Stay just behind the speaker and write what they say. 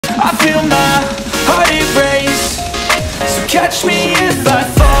I feel my heart erase. So catch me if I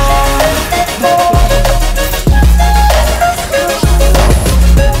fall.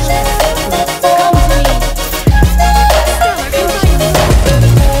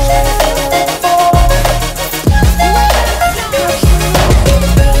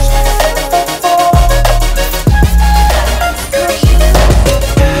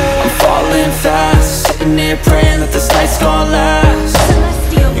 Praying that this night's gonna last.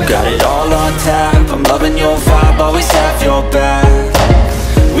 You got it all on tap, I'm loving your vibe, always have your back.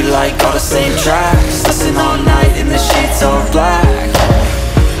 We like all the same tracks, listen all night in the sheets all black.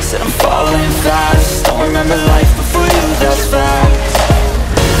 Said I'm falling fast, don't remember life before you, that's fact.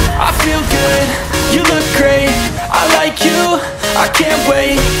 I feel good, you look great, I like you, I can't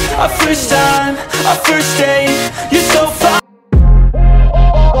wait. Our first time, our first date, you're so fine.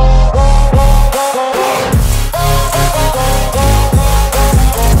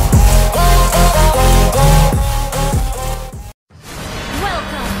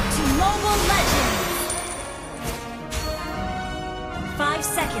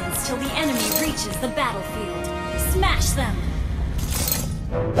 Till the enemy reaches the battlefield. Smash them!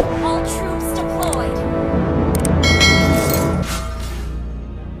 All troops deployed!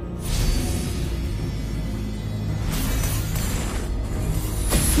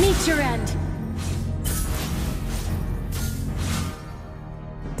 Meet your end!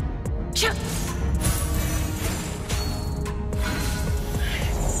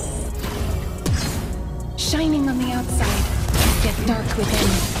 Shining on the outside, yet dark within.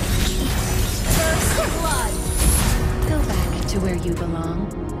 Blood. Go back to where you belong.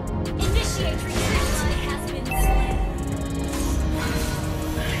 Initiate retreat. Ally has been slain.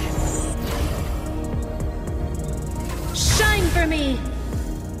 Shine for me.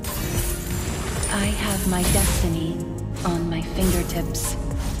 I have my destiny on my fingertips.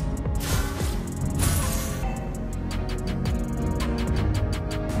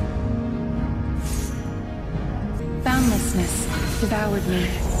 Boundlessness devoured me,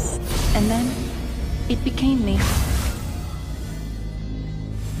 and then it became me.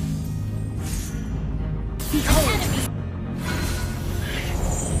 Behold! Enemy.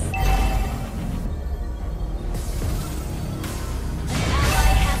 An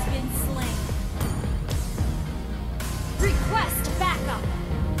ally has been slain. Request backup.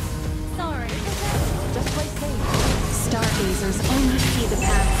 Sorry. Just play safe. Stargazers only see the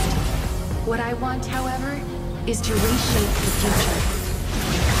past. What I want, however, is to reshape the future.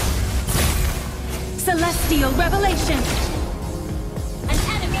 Celestial revelation! An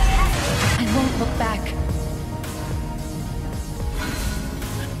enemy has... I won't look back.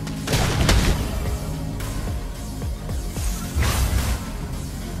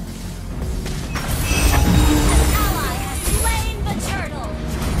 An ally has slain the turtle!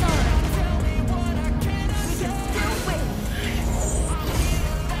 Sorry. Tell me what I can still win.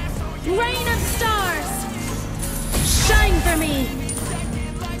 Rain of stars! Shine for me!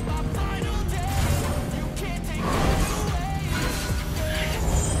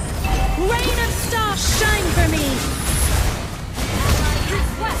 Rain of stars, shine for me!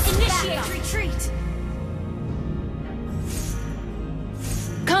 Request initiate retreat!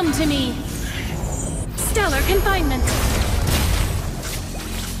 Come to me! Stellar confinement!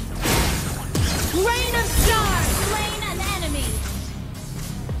 Rain of stars! Slain an enemy!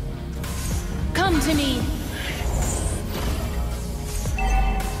 Come to me!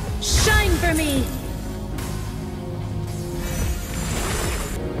 Shine for me!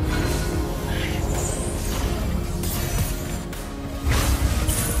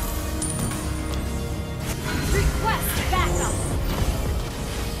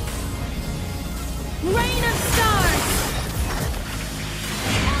 Rain of stars!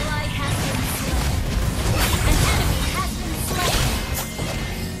 An ally has been slain. An enemy has been slain.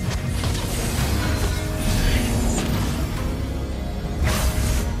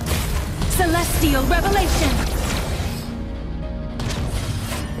 Celestial revelation!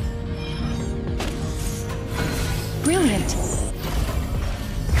 Brilliant!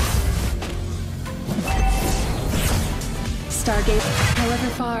 Stargate, however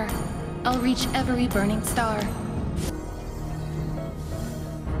far, I'll reach every burning star.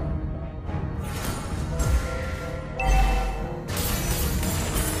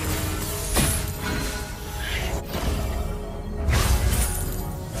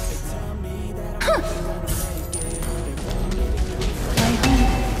 My home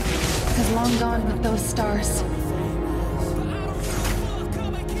has long gone with those stars.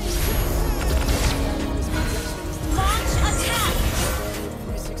 Launch attack!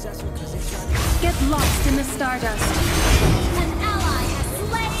 Get lost in the stardust. An ally has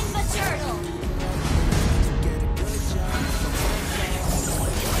slain the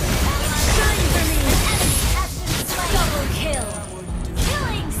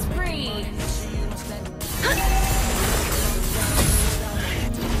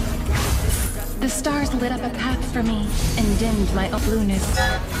stars lit up a path for me and dimmed my blueness.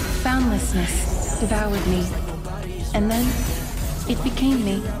 Boundlessness devoured me. And then, it became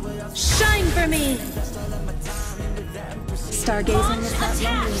me. Shine for me! Stargazing is not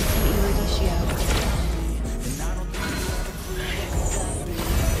lonely in Eurydice.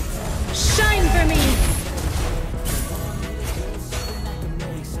 Shine for me!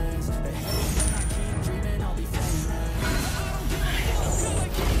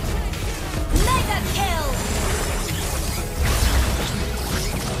 Mega kill!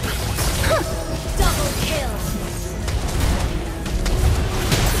 Double kill!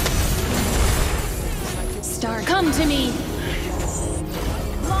 Star, come to me!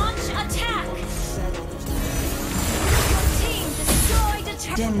 Launch attack! Your team destroyed a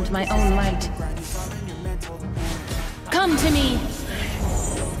turret! Dimmed my own light. Come to me!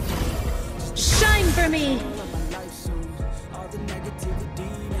 Shine for me!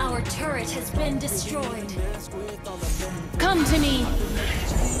 Our turret has been destroyed. Come to me!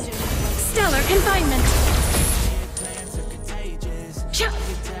 Stellar confinement! Cha!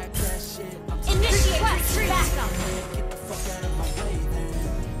 Initiate backup!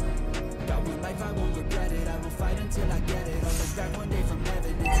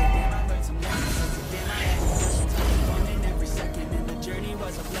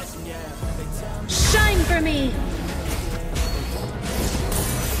 Shine for me!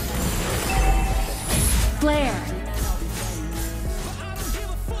 Flare!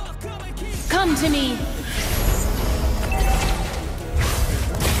 Come to me!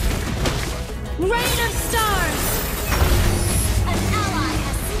 Rain of stars! An ally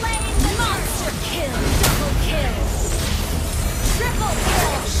has slain the monster kill! Double kill! Triple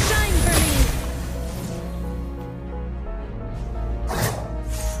kill! Shine for me!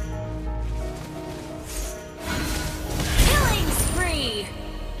 Killing spree!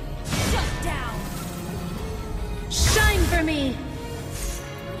 Shut down! Shine for me!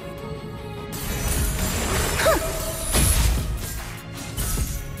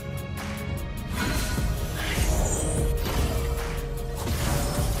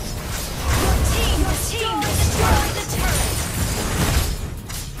 Your team destroyed the turret!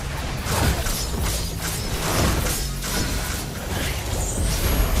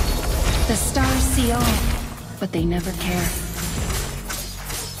 The stars see all, but they never care.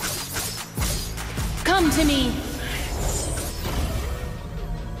 Come to me!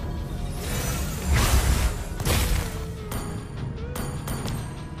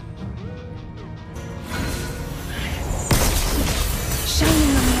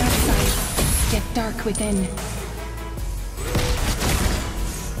 Shining on the outside, yet dark within.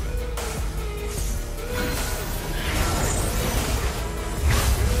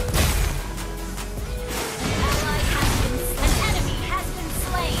 An enemy has been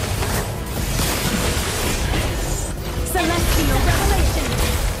slain! Celestial revelation!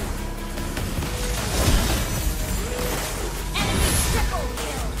 Enemy triple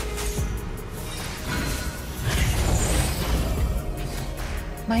kill!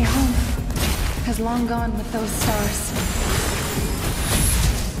 My home has long gone with those stars.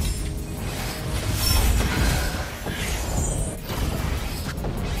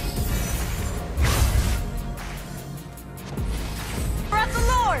 Of the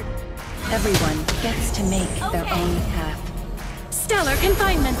Lord! Everyone gets to make their Okay. own path. Stellar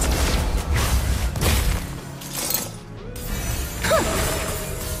confinement!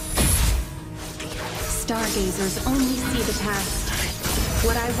 Stargazers only see the past.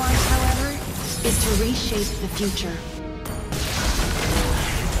 What I want, however, is to reshape the future.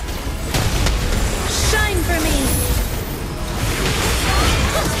 Shine for me!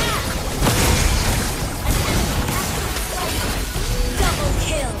 Double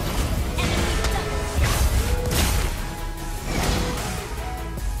kill!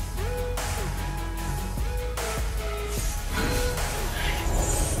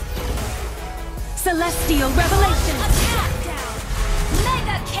 Celestial revelation! Attack down!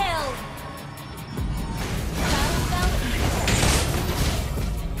 Mega kill!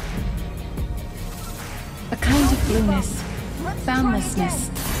 A kind of blueness, boundlessness,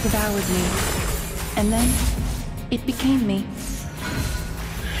 devoured me. And then, it became me.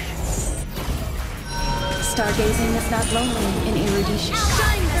 Stargazing is not lonely in Eurydice.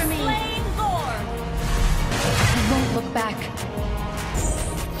 Shine for me! Slain Vor! I won't look back.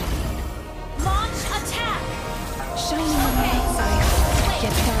 Launch attack! Shining on the outside,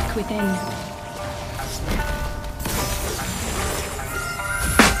 yet dark within.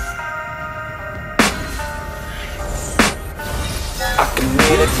 I can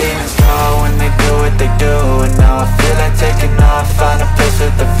hear the demons call when they do what they do. And now I feel like taking off, find a place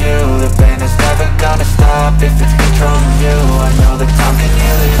with a view. The pain is never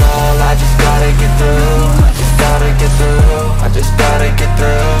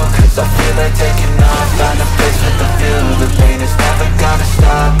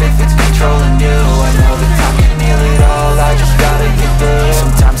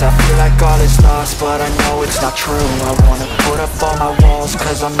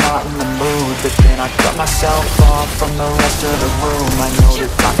I cut myself off from the rest of the room. I know that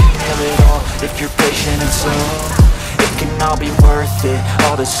I can heal it all if you're patient and soon. It can all be worth it,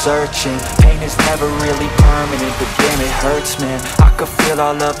 all the searching. Pain is never really permanent, but damn it hurts, man. I could feel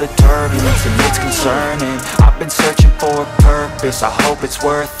all of the turbulence and it's concerning. I've been searching for a purpose, I hope it's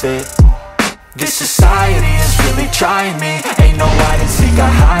worth it. This society is really trying me. Ain't no hide and seek,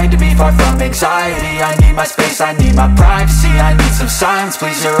 I hide to be far from anxiety. I need my space, I need my privacy. I need some silence,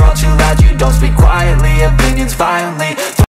 please, you're all too loud. You don't speak quietly, opinions violently.